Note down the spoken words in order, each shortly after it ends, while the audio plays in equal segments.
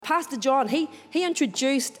Pastor John, he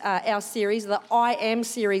introduced our series, the I Am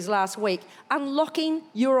series last week, Unlocking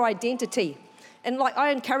Your Identity. And I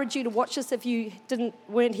encourage you to watch this if you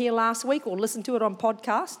weren't here last week, or listen to it on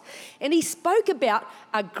podcast. And he spoke about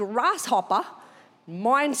a grasshopper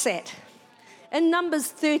mindset. In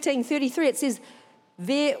Numbers 13:33, it says,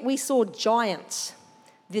 there we saw giants.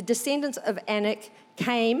 The descendants of Anak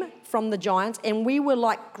came from the giants, and we were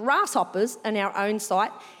like grasshoppers in our own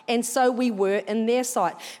sight, and so we were in their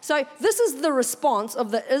sight. So this is the response of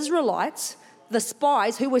the Israelites, the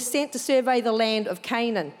spies who were sent to survey the land of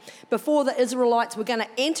Canaan before the Israelites were going to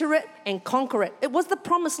enter it and conquer it. It was the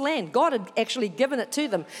promised land. God had actually given it to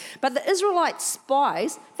them. But the Israelite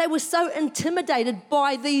spies, they were so intimidated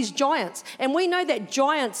by these giants. And we know that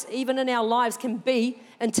giants, even in our lives, can be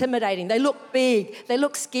intimidating. They look big, they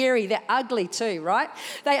look scary, they're ugly too, right?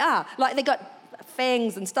 They are. They got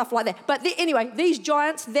fangs and stuff like that. But anyway, these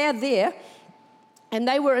giants, they're there. And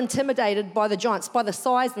they were intimidated by the giants, by the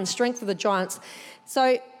size and strength of the giants.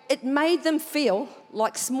 So it made them feel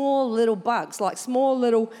like small little bugs, like small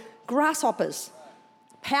little grasshoppers,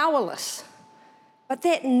 powerless. But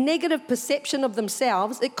that negative perception of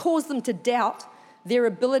themselves, it caused them to doubt their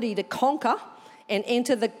ability to conquer and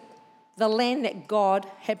enter the land that God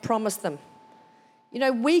had promised them. You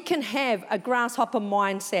know, we can have a grasshopper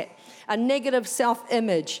mindset, a negative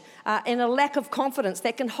self-image, and a lack of confidence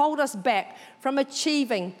that can hold us back from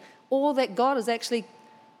achieving all that God has actually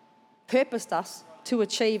purposed us to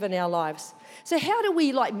achieve in our lives. So how do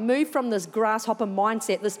we move from this grasshopper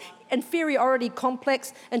mindset, this inferiority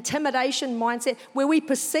complex, intimidation mindset, where we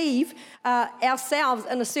perceive ourselves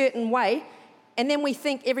in a certain way, and then we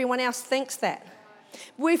think everyone else thinks that?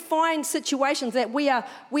 We find situations that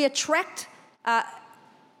we attract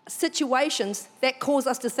situations that cause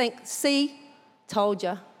us to think, see, told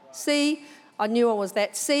you. See, I knew I was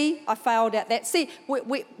that. See, I failed at that. See,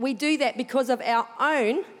 we do that because of our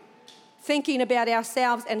own thinking about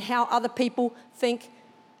ourselves and how other people think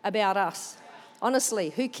about us. Honestly,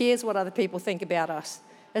 who cares what other people think about us?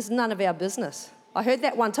 It's none of our business. I heard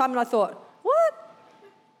that one time and I thought, what?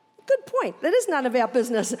 Good point. That is none of our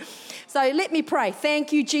business. So let me pray.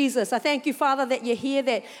 Thank you, Jesus. I thank you, Father, that you hear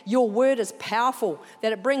that your word is powerful,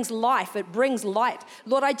 that it brings life, it brings light.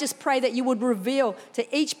 Lord, I just pray that you would reveal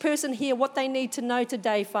to each person here what they need to know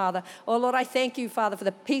today, Father. Oh, Lord, I thank you, Father, for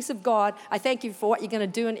the peace of God. I thank you for what you're going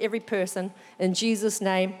to do in every person. In Jesus'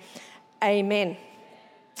 name, amen.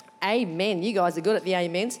 Amen. You guys are good at the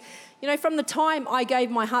amens. You know, from the time I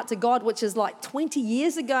gave my heart to God, which is 20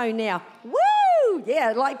 years ago now, woo!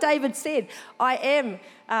 Yeah, like David said, I am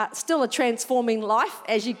still a transforming life,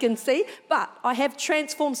 as you can see, but I have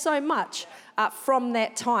transformed so much from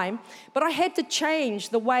that time. But I had to change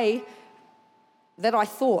the way that I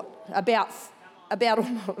thought about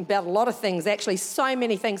a lot of things, actually, so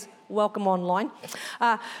many things. Welcome online.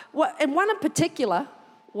 And one in particular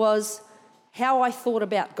was how I thought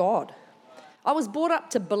about God. I was brought up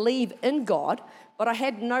to believe in God, but I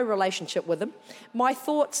had no relationship with him. My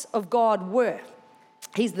thoughts of God were,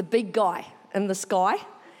 he's the big guy in the sky.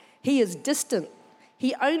 He is distant.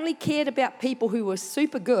 He only cared about people who were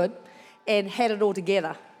super good and had it all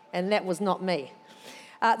together, and that was not me.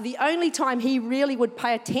 The only time he really would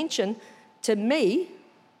pay attention to me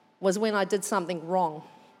was when I did something wrong,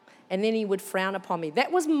 and then he would frown upon me.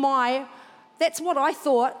 That's what I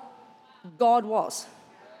thought God was,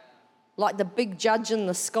 like the big judge in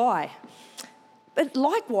the sky. But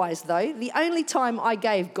likewise, though, the only time I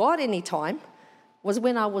gave God any time was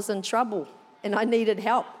when I was in trouble and I needed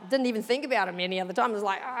help. Didn't even think about him any other time. It was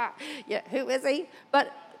like, who is he?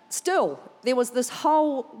 But still, there was this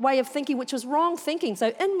whole way of thinking which was wrong thinking.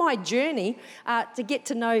 So in my journey to get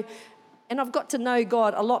to know, and I've got to know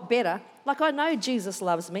God a lot better, I know Jesus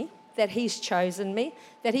loves me, that he's chosen me,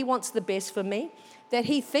 that he wants the best for me, that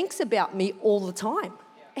he thinks about me all the time.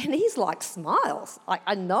 And he's smiles.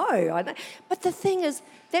 I know. But the thing is,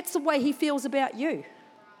 that's the way he feels about you.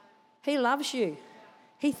 He loves you.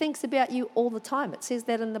 He thinks about you all the time. It says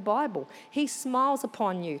that in the Bible. He smiles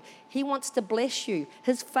upon you. He wants to bless you.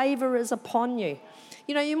 His favor is upon you.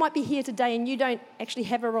 You know, you might be here today and you don't actually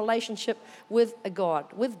have a relationship with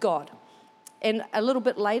God. And a little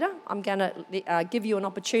bit later, I'm going to give you an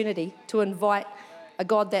opportunity to invite a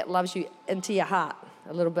God that loves you into your heart.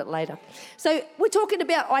 A little bit later. So we're talking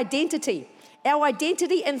about identity. Our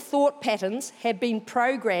identity and thought patterns have been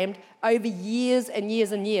programmed over years and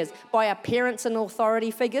years and years by our parents and authority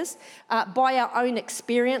figures, by our own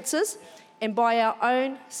experiences, and by our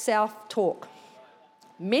own self-talk.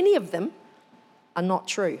 Many of them are not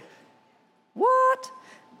true. What?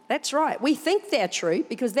 That's right. We think they're true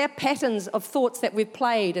because they're patterns of thoughts that we've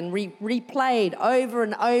played and replayed over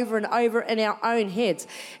and over and over in our own heads.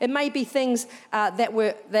 It may be things that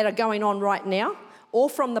are going on right now, or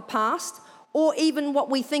from the past, or even what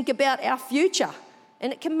we think about our future.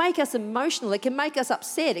 And it can make us emotional, it can make us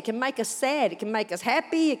upset, it can make us sad, it can make us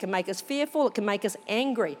happy, it can make us fearful, it can make us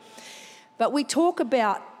angry. But we talk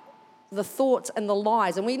about the thoughts and the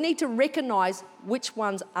lies, and we need to recognize which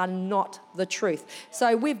ones are not the truth.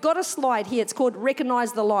 So we've got a slide here, it's called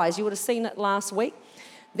Recognize the Lies. You would have seen it last week.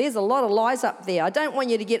 There's a lot of lies up there. I don't want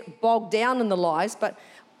you to get bogged down in the lies, but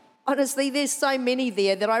honestly, there's so many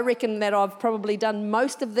there that I reckon that I've probably done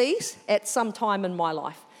most of these at some time in my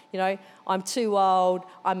life. You know, I'm too old,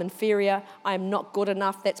 I'm inferior, I'm not good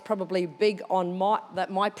enough. That's probably big on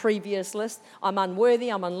my previous list. I'm unworthy,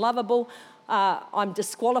 I'm unlovable, I'm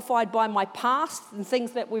disqualified by my past and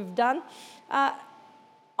things that we've done. I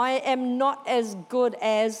am not as good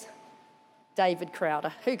as David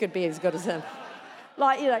Crowder. Who could be as good as him?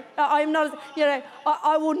 Like, you know, I'm not, you know,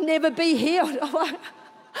 I will never be healed.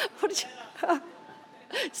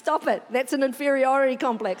 Stop it. That's an inferiority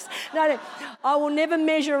complex. No, I will never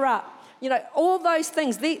measure up. You know, all those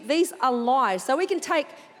things, these are lies. So we can take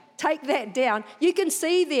that down. You can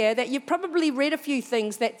see there that you've probably read a few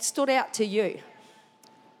things that stood out to you.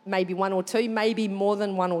 Maybe one or two, maybe more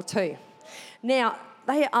than one or two. Now,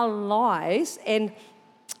 they are lies, and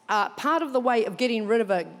part of the way of getting rid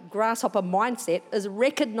of a grasshopper mindset is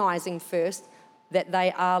recognizing first that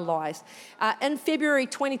they are lies. In February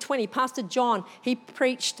 2020, Pastor John, he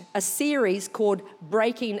preached a series called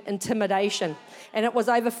Breaking Intimidation, and it was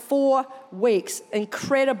over 4 weeks.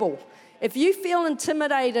 Incredible. If you feel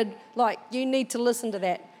intimidated, like, you need to listen to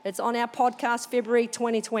that. It's on our podcast, February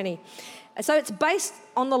 2020. So it's based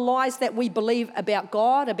on the lies that we believe about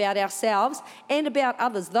God, about ourselves, and about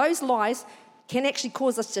others. Those lies can actually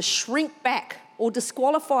cause us to shrink back or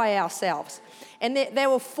disqualify ourselves. And there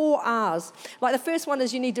were 4 R's. Like, the first one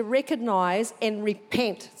is you need to recognize and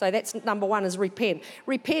repent. So that's number 1, is repent.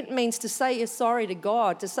 Repent means to say you're sorry to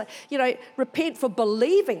God, to say, you know, repent for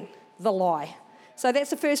believing the lie. So that's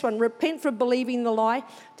the first one, repent for believing the lie,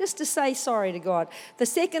 just to say sorry to God. The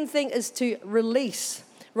second thing is to release.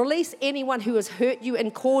 Release anyone who has hurt you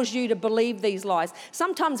and caused you to believe these lies.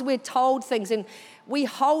 Sometimes we're told things and we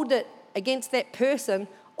hold it against that person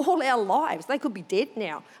all our lives. They could be dead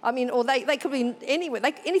now. I mean, or they could be anywhere,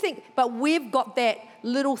 anything. But we've got that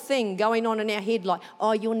little thing going on in our head like,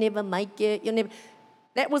 oh, you'll never make it. You'll never.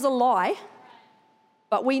 That was a lie.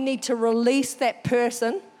 But we need to release that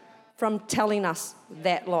person from telling us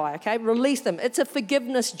that lie, okay? Release them. It's a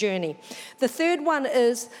forgiveness journey. The third one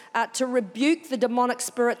is to rebuke the demonic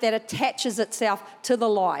spirit that attaches itself to the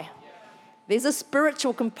lie. There's a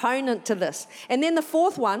spiritual component to this. And then the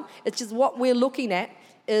fourth one, which is what we're looking at,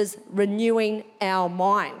 is renewing our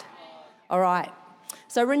mind. All right.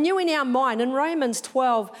 So renewing our mind. In Romans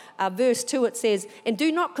 12, verse 2, it says, and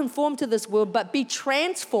do not conform to this world, but be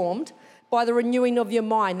transformed by the renewing of your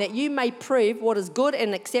mind, that you may prove what is good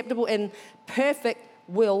and acceptable and perfect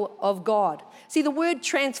will of God. See, the word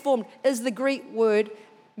transformed is the Greek word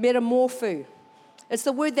metamorpho. It's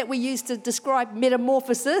the word that we use to describe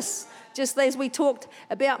metamorphosis, just as we talked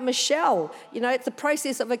about Michelle. You know, it's the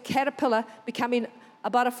process of a caterpillar becoming a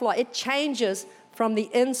butterfly. It changes from the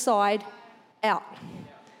inside out.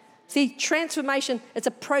 See, transformation, it's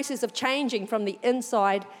a process of changing from the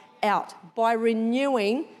inside out by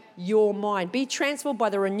renewing your mind. Be transformed by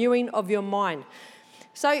the renewing of your mind.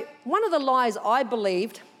 So one of the lies I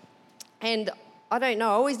believed, and I don't know,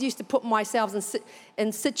 I always used to put myself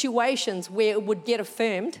in situations where it would get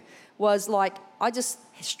affirmed, was like I just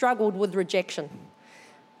struggled with rejection.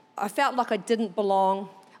 I felt like I didn't belong,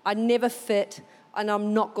 I never fit, and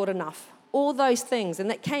I'm not good enough. All those things, and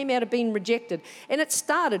that came out of being rejected. And it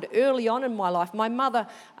started early on in my life. My mother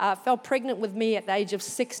fell pregnant with me at the age of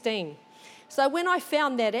 16. So when I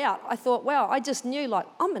found that out, I thought, wow, I just knew, like,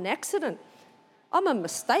 I'm an accident. I'm a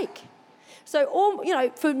mistake. So,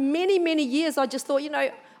 for many, many years, I just thought,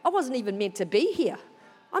 I wasn't even meant to be here.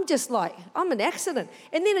 I'm an accident.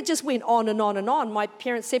 And then it just went on and on and on. My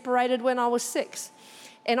parents separated when I was 6.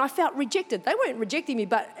 And I felt rejected. They weren't rejecting me,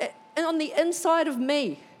 but on the inside of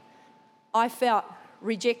me, I felt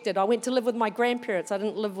rejected. I went to live with my grandparents. I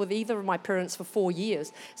didn't live with either of my parents for 4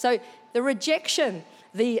 years. So the rejection,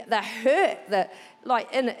 the hurt, I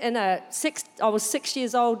was 6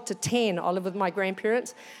 years old to 10, I lived with my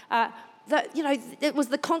grandparents. it was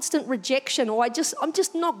the constant rejection, or I'm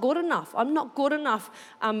just not good enough. I'm not good enough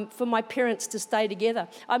for my parents to stay together.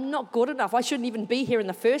 I'm not good enough. I shouldn't even be here in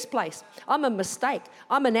the first place. I'm a mistake.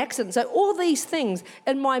 I'm an accident. So all these things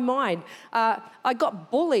in my mind. I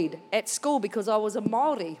got bullied at school because I was a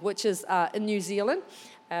Māori, which is in New Zealand.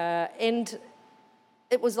 And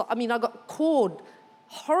it was, I got called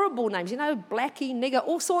horrible names, blackie, nigger,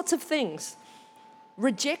 all sorts of things.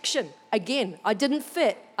 Rejection, again, I didn't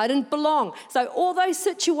fit, I didn't belong. So all those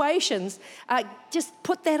situations, just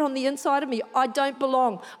put that on the inside of me. I don't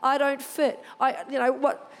belong, I don't fit. How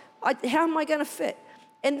am I going to fit?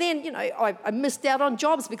 And then, I missed out on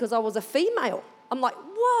jobs because I was a female. I'm like,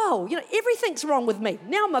 whoa, everything's wrong with me.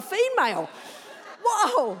 Now I'm a female.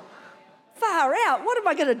 Whoa, far out. What am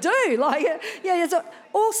I going to do? So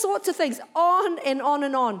all sorts of things, on and on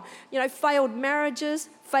and on. Failed marriages,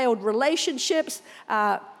 failed relationships,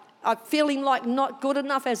 feeling like not good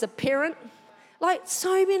enough as a parent. Like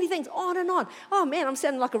so many things, on and on. Oh man, I'm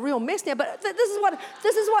sounding like a real mess now, but this is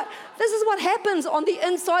what happens on the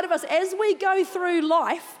inside of us as we go through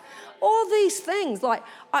life. All these things,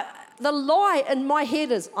 the lie in my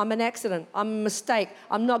head is, I'm an accident, I'm a mistake,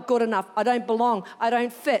 I'm not good enough, I don't belong, I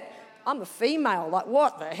don't fit. I'm a female,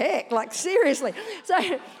 what the heck? Seriously.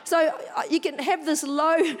 So you can have this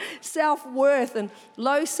low self-worth and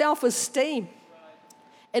low self-esteem.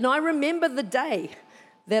 And I remember the day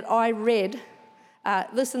that I read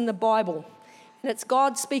this in the Bible. And it's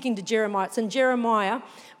God speaking to Jeremiah. It's in Jeremiah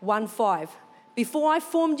 1:5. Before I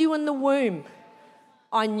formed you in the womb,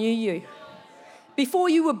 I knew you. Before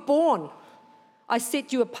you were born, I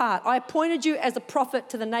set you apart. I appointed you as a prophet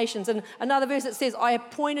to the nations. And another verse that says, I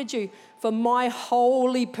appointed you for my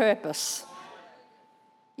holy purpose.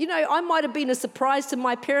 I might have been a surprise to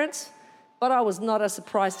my parents, but I was not a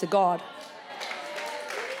surprise to God.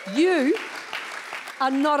 You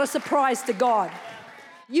are not a surprise to God.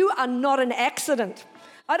 You are not an accident.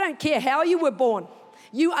 I don't care how you were born.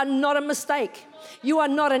 You are not a mistake. You are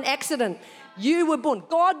not an accident. You were born.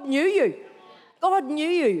 God knew you. God knew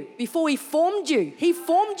you before He formed you. He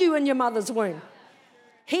formed you in your mother's womb.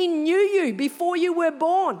 He knew you before you were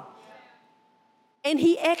born. And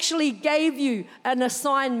He actually gave you an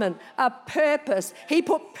assignment, a purpose. He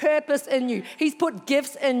put purpose in you. He's put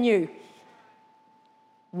gifts in you.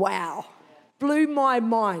 Wow. Blew my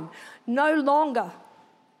mind. No longer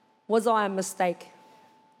was I a mistake.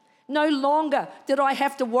 No longer did I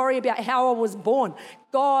have to worry about how I was born.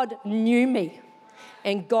 God knew me,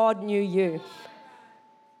 and God knew you.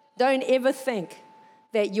 Don't ever think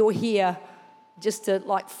that you're here just to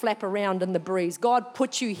flap around in the breeze. God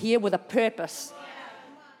put you here with a purpose.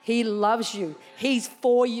 He loves you. He's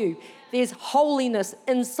for you. There's holiness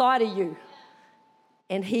inside of you.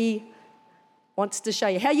 And He wants to show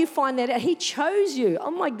you. How you find that out? He chose you.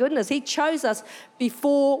 Oh my goodness. He chose us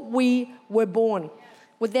before we were born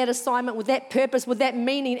with that assignment, with that purpose, with that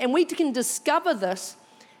meaning. And we can discover this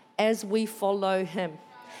as we follow Him.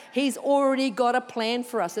 He's already got a plan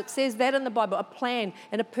for us. It says that in the Bible, a plan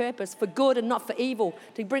and a purpose for good and not for evil,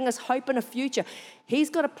 to bring us hope and a future. He's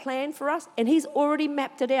got a plan for us, and He's already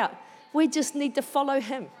mapped it out. We just need to follow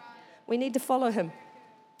Him. We need to follow Him.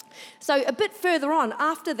 So a bit further on,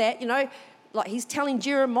 after that, He's telling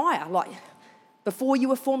Jeremiah, before you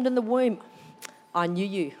were formed in the womb, I knew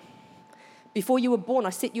you. Before you were born, I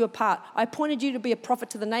set you apart. I appointed you to be a prophet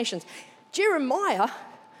to the nations. Jeremiah,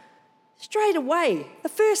 straight away, the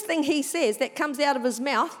first thing he says that comes out of his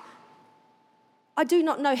mouth, I do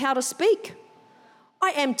not know how to speak. I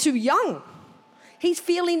am too young. He's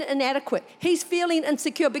feeling inadequate. He's feeling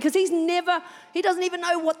insecure because he doesn't even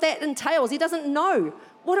know what that entails. He doesn't know.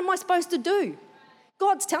 What am I supposed to do?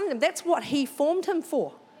 God's telling him that's what He formed him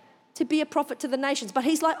for, to be a prophet to the nations. But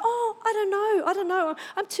he's like, I don't know.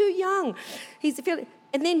 I'm too young.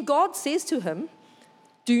 And then God says to him,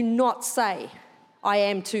 do not say, I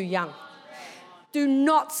am too young. Do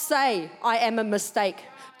not say, I am a mistake.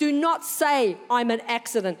 Do not say, I'm an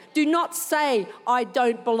accident. Do not say, I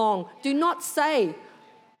don't belong. Do not say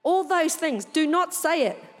all those things. Do not say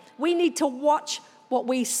it. We need to watch what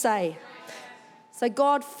we say. So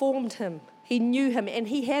God formed him. He knew him, and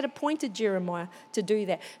He had appointed Jeremiah to do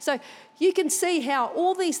that. So you can see how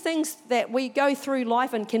all these things that we go through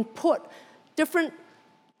life and can put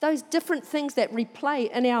those different things that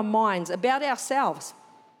replay in our minds about ourselves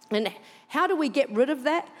And how do we get rid of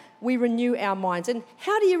that? We renew our minds. And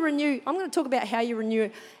how do you renew? I'm going to talk about how you renew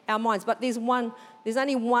our minds, but there's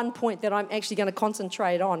only one point that I'm actually going to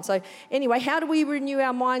concentrate on. So anyway, how do we renew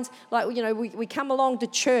our minds? Like, we come along to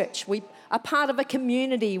church. We are part of a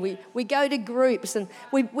community. We go to groups, and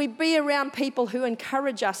we be around people who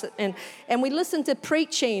encourage us, and we listen to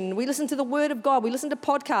preaching. We listen to the Word of God. We listen to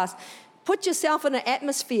podcasts. Put yourself in an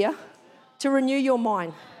atmosphere to renew your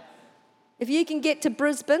mind. If you can get to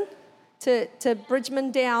Brisbane, to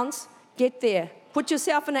Bridgeman Downs, get there. Put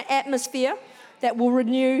yourself in an atmosphere that will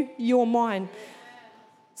renew your mind.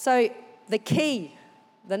 So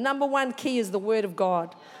the number one key is the Word of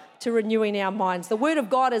God to renewing our minds. The Word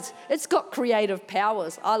of God it's got creative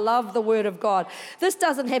powers. I love the Word of God. This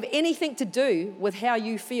doesn't have anything to do with how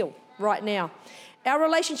you feel right now. Our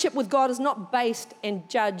relationship with God is not based and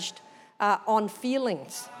judged on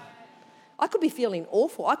feelings. I could be feeling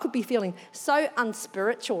awful. I could be feeling so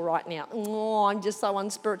unspiritual right now. Oh, I'm just so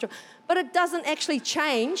unspiritual. But it doesn't actually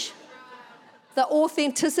change the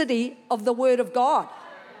authenticity of the Word of God.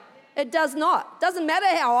 It does not. It doesn't matter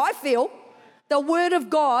how I feel. The Word of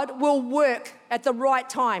God will work at the right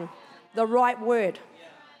time, the right word.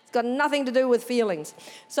 It's got nothing to do with feelings.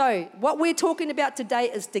 So what we're talking about today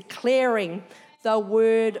is declaring the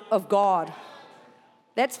Word of God.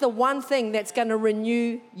 That's the one thing that's going to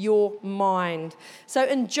renew your mind. So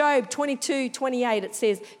in Job 22:28, it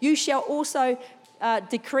says, you shall also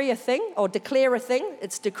decree a thing or declare a thing.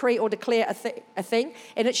 It's decree or declare a thing,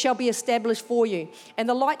 and it shall be established for you. And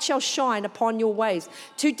the light shall shine upon your ways.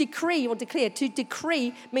 To decree or declare. To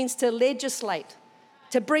decree means to legislate,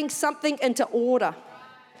 to bring something into order,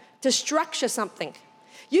 to structure something.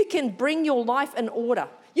 You can bring your life in order.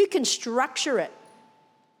 You can structure it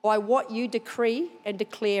by what you decree and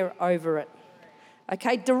declare over it.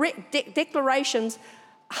 Okay, declarations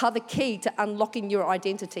are the key to unlocking your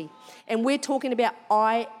identity. And we're talking about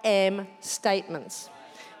I am statements.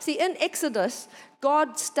 See, in Exodus,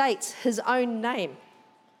 God states his own name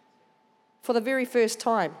for the very first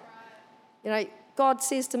time. God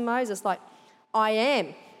says to Moses, like, I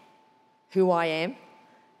am who I am.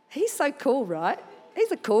 He's so cool, right?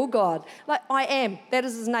 He's a cool God. Like, I am, that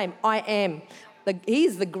is his name, I am. He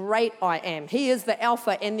is the great I am. He is the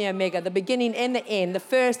Alpha and the Omega, the beginning and the end, the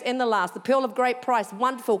first and the last, the pearl of great price,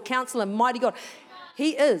 wonderful counselor, mighty God.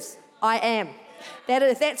 He is I am.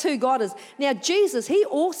 That's who God is. Now, Jesus, he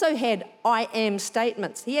also had I am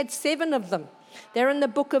statements. He had 7 of them. They're in the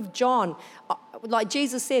book of John. Like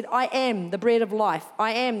Jesus said, I am the bread of life.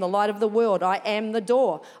 I am the light of the world. I am the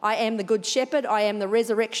door. I am the good shepherd. I am the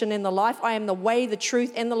resurrection and the life. I am the way, the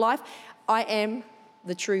truth, and the life. I am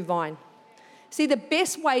the true vine. See, the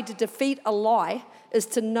best way to defeat a lie is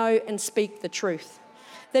to know and speak the truth.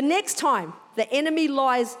 The next time the enemy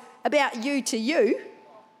lies about you to you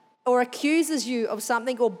or accuses you of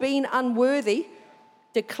something or being unworthy,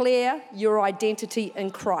 declare your identity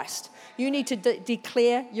in Christ. You need to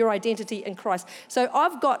declare your identity in Christ. So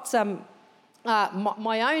I've got some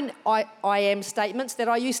my own I am statements that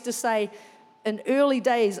I used to say in early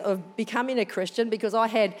days of becoming a Christian because I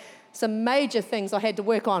had some major things I had to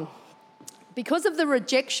work on. Because of the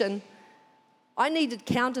rejection, I needed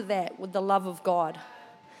to counter that with the love of God.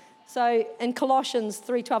 So in Colossians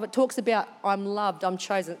 3:12, it talks about I'm loved, I'm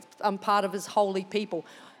chosen, I'm part of his holy people.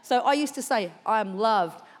 So I used to say, I am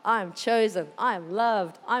loved, I am chosen, I am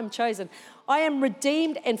loved, I am chosen. I am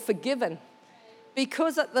redeemed and forgiven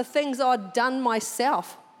because of the things I'd done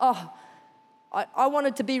myself. I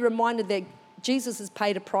wanted to be reminded that Jesus has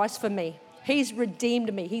paid a price for me. He's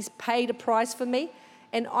redeemed me. He's paid a price for me.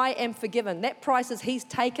 And I am forgiven. That price is he's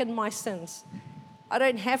taken my sins. I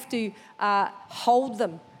don't have to hold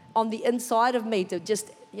them on the inside of me to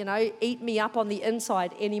just, eat me up on the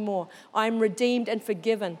inside anymore. I'm redeemed and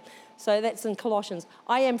forgiven. So that's in Colossians.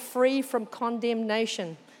 I am free from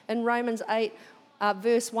condemnation. In Romans 8,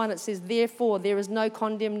 verse 1, it says, therefore, there is no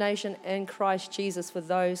condemnation in Christ Jesus for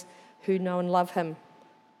those who know and love him.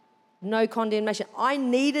 No condemnation. I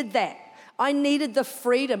needed that. I needed the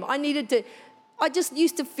freedom. I just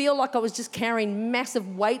used to feel like I was just carrying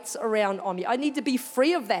massive weights around on me. I need to be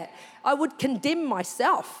free of that. I would condemn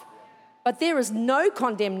myself. But there is no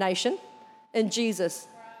condemnation in Jesus.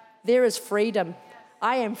 There is freedom.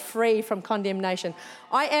 I am free from condemnation.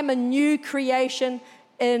 I am a new creation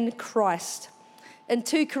in Christ. In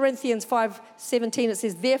 2 Corinthians 5:17, it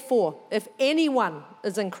says, therefore, if anyone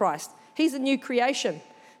is in Christ, he's a new creation.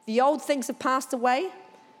 The old things have passed away.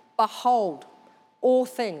 Behold, all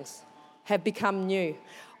things have become new.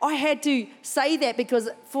 I had to say that because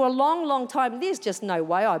for a long, long time, there's just no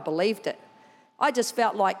way I believed it. I just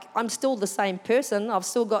felt like I'm still the same person. I've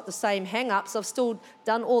still got the same hang-ups. I've still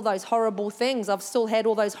done all those horrible things. I've still had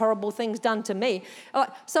all those horrible things done to me.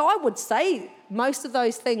 So I would say most of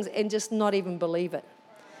those things and just not even believe it.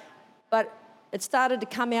 But it started to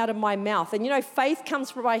come out of my mouth. And faith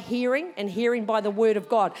comes by hearing, and hearing by the word of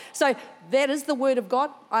God. So that is the word of God.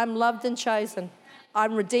 I'm loved and chosen.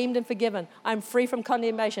 I'm redeemed and forgiven. I'm free from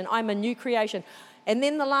condemnation. I'm a new creation. And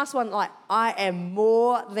then the last one, I am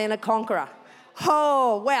more than a conqueror.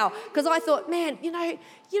 Oh, wow. Because I thought, man,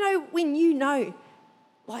 when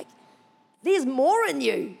there's more in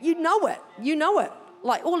you. You know it.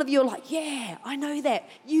 All of you are like, yeah, I know that.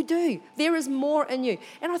 You do. There is more in you.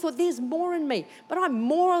 And I thought, there's more in me. But I'm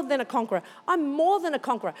more than a conqueror. I'm more than a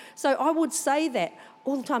conqueror. So I would say that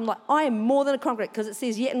all the time, I am more than a conqueror, because it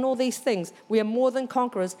says, yet in all these things, we are more than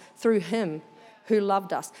conquerors through him who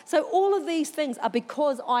loved us. So all of these things are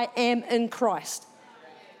because I am in Christ.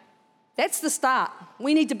 That's the start.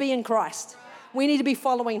 We need to be in Christ. We need to be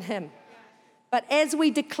following him. But as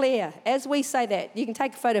we declare, as we say that, you can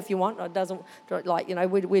take a photo if you want. It doesn't,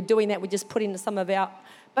 we're doing that. We're just putting some of our,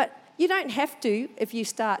 but you don't have to, if you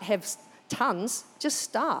have tons, just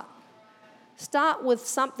start. Start with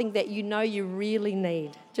something that you really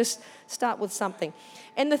need. Just start with something.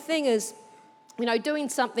 And the thing is, doing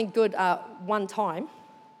something good one time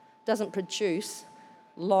doesn't produce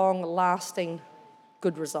long-lasting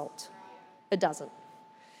good results. It doesn't.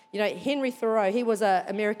 Henry Thoreau, he was an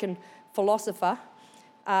American philosopher,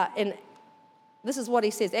 and this is what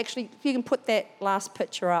he says. Actually, you can put that last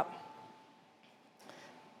picture up.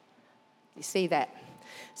 You see that?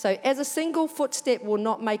 So, as a single footstep will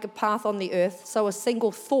not make a path on the earth, so a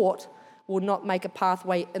single thought will not make a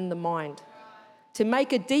pathway in the mind. To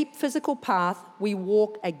make a deep physical path, we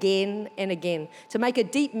walk again and again. To make a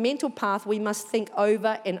deep mental path, we must think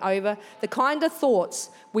over and over the kind of thoughts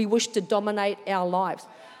we wish to dominate our lives.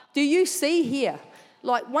 Do you see here?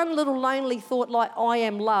 One little lonely thought, I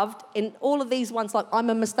am loved, and all of these ones, I'm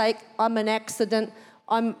a mistake, I'm an accident,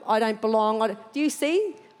 I don't belong. Do you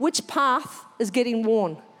see which path is getting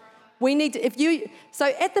worn? We need to,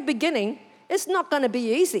 so at the beginning, it's not going to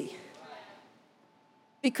be easy,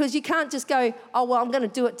 because you can't just go, oh, well, I'm going to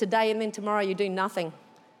do it today, and then tomorrow you do nothing.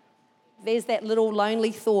 There's that little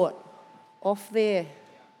lonely thought off there,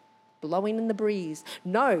 blowing in the breeze.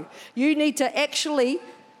 No, you need to actually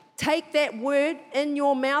take that word in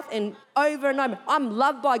your mouth and over. I'm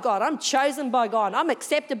loved by God. I'm chosen by God. I'm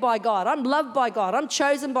accepted by God. I'm loved by God. I'm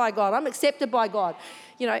chosen by God. I'm accepted by God.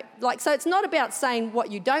 So it's not about saying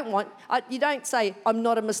what you don't want. You don't say, I'm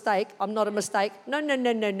not a mistake. I'm not a mistake. No.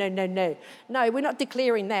 No, we're not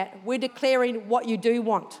declaring that. We're declaring what you do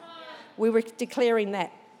want. We were declaring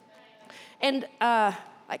that. And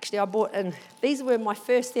actually, I bought, and these were my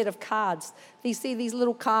first set of cards. You see these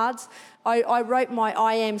little cards? I wrote my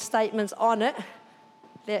I am statements on it.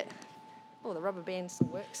 The rubber band still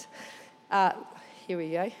works. Here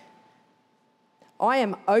we go. I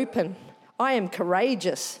am open. I am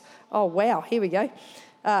courageous. Oh, wow, here we go.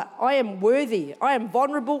 I am worthy. I am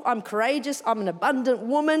vulnerable. I'm courageous. I'm an abundant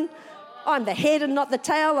woman. I'm the head and not the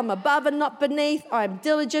tail. I'm above and not beneath. I'm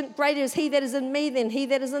diligent. Greater is he that is in me than he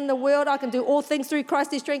that is in the world. I can do all things through Christ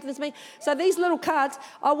who strengthens me. So these little cards,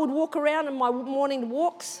 I would walk around in my morning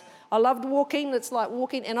walks. I loved walking. It's like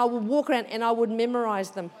walking. And I would walk around and I would memorize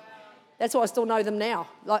them. That's why I still know them now.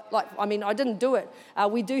 I didn't do it.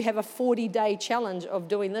 We do have a 40-day challenge of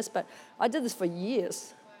doing this, but I did this for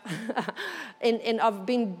years. and I've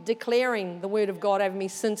been declaring the word of God over me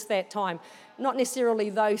since that time. Not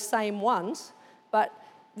necessarily those same ones, but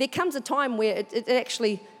there comes a time where it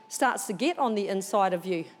actually starts to get on the inside of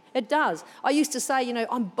you. It does. I used to say,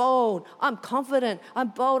 I'm bold, I'm confident, I'm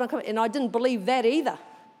bold, and I didn't believe that either,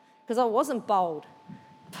 because I wasn't bold,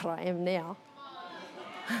 but I am now.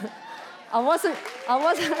 I wasn't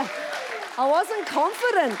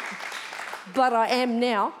confident, but I am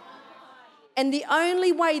now. And the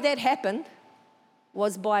only way that happened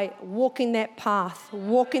was by walking that path.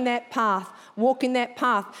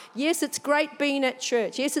 Yes, it's great being at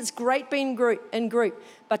church. Yes, it's great being in group.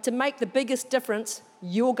 But to make the biggest difference,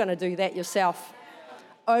 you're going to do that yourself.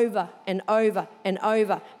 Over and over and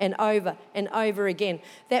over and over and over again.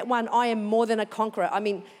 That one, I am more than a conqueror.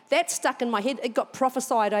 That stuck in my head. It got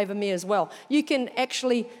prophesied over me as well. You can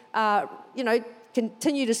actually,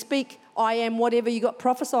 continue to speak, I am whatever you got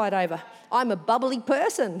prophesied over. I'm a bubbly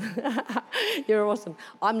person. You're awesome.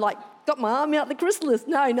 I'm got my arm out the chrysalis.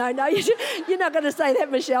 No. You're not going to say that,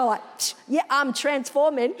 Michelle. Yeah, I'm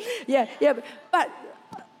transforming. Yeah. But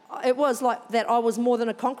it was like that. I was more than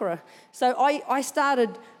a conqueror. So I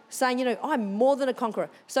started saying, I'm more than a conqueror.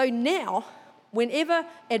 So now, whenever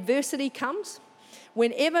adversity comes,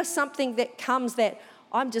 Whenever something that comes that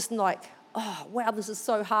I'm just like, oh, wow, this is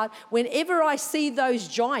so hard. Whenever I see those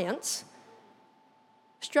giants,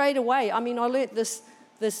 straight away, I mean, I learnt this,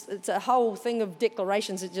 it's a whole thing of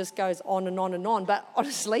declarations. It just goes on and on and on. But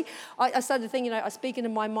honestly, I started to think, I speak into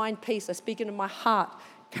my mind peace. I speak into my heart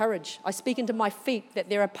courage. I speak into my feet that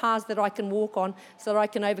there are paths that I can walk on so that I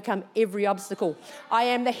can overcome every obstacle. I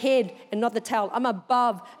am the head and not the tail. I'm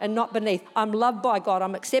above and not beneath. I'm loved by God.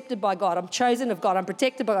 I'm accepted by God. I'm chosen of God. I'm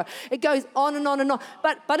protected by God. It goes on and on and on.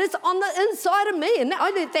 But it's on the inside of me. And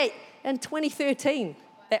I learned that in 2013,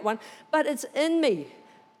 that one. But it's in me.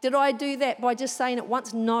 Did I do that by just saying it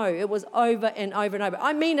once? No, it was over and over and over.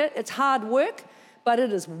 I mean it. It's hard work, but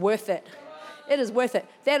it is worth it. It is worth it.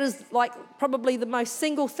 That is like probably the most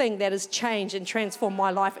single thing that has changed and transformed my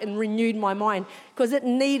life and renewed my mind, because it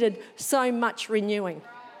needed so much renewing.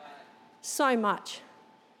 So much.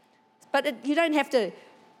 But you don't have to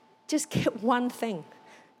just get one thing.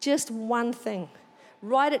 Just one thing.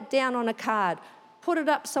 Write it down on a card. Put it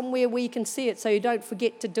up somewhere where you can see it so you don't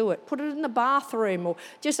forget to do it. Put it in the bathroom, or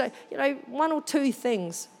just, one or two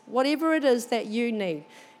things. Whatever it is that you need.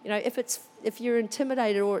 If you're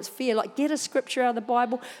intimidated or it's fear, like get a scripture out of the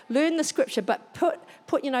Bible, learn the scripture, but put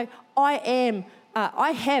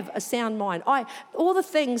I have a sound mind. All the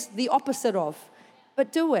things the opposite of,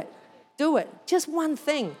 but do it. Just one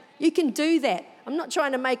thing. You can do that. I'm not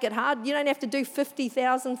trying to make it hard. You don't have to do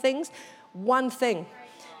 50,000 things. One thing.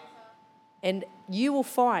 And you will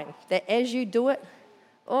find that as you do it,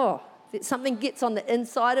 that something gets on the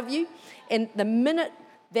inside of you, and the minute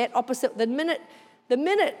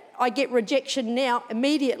I get rejection now,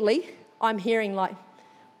 immediately I'm hearing like,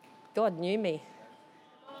 God knew me.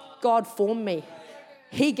 God formed me.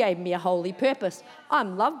 He gave me a holy purpose.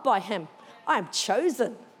 I'm loved by him. I'm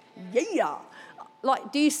chosen. Yeah.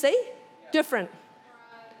 Like, do you see? Different.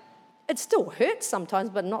 It still hurts sometimes,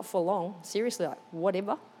 but not for long. Seriously, like,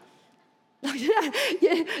 whatever.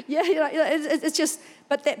 It's just,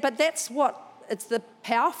 but that's what, it's the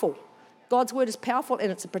powerful. God's word is powerful,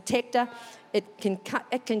 and it's a protector. It can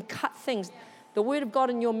cut things. The word of God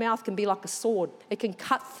in your mouth can be like a sword. It can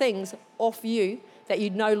cut things off you that you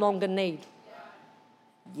no longer need.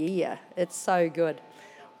 Yeah, it's so good.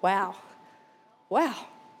 Wow. Here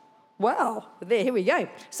we go.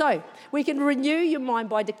 So we can renew your mind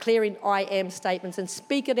by declaring I am statements and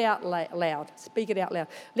speak it out loud. Speak it out loud.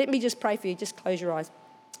 Let me just pray for you. Just close your eyes.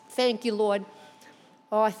 Thank you, Lord.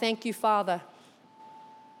 Oh, I thank you, Father.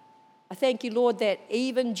 I thank you, Lord, that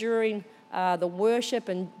even during the worship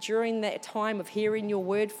and during that time of hearing your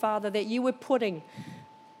word, Father, that you were putting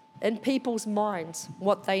in people's minds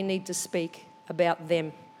what they need to speak about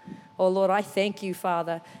them. Oh, Lord, I thank you,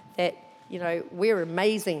 Father, that, we're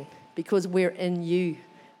amazing because we're in you.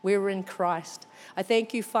 We're in Christ. I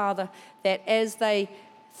thank you, Father, that as they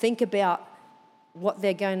think about what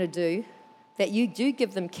they're going to do, that you do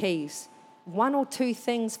give them keys. One or two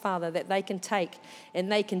things, Father, that they can take, and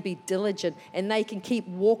they can be diligent, and they can keep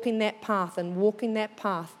walking that path and walking that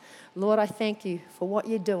path. Lord, I thank you for what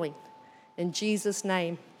you're doing. In Jesus'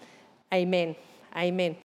 name, amen. Amen.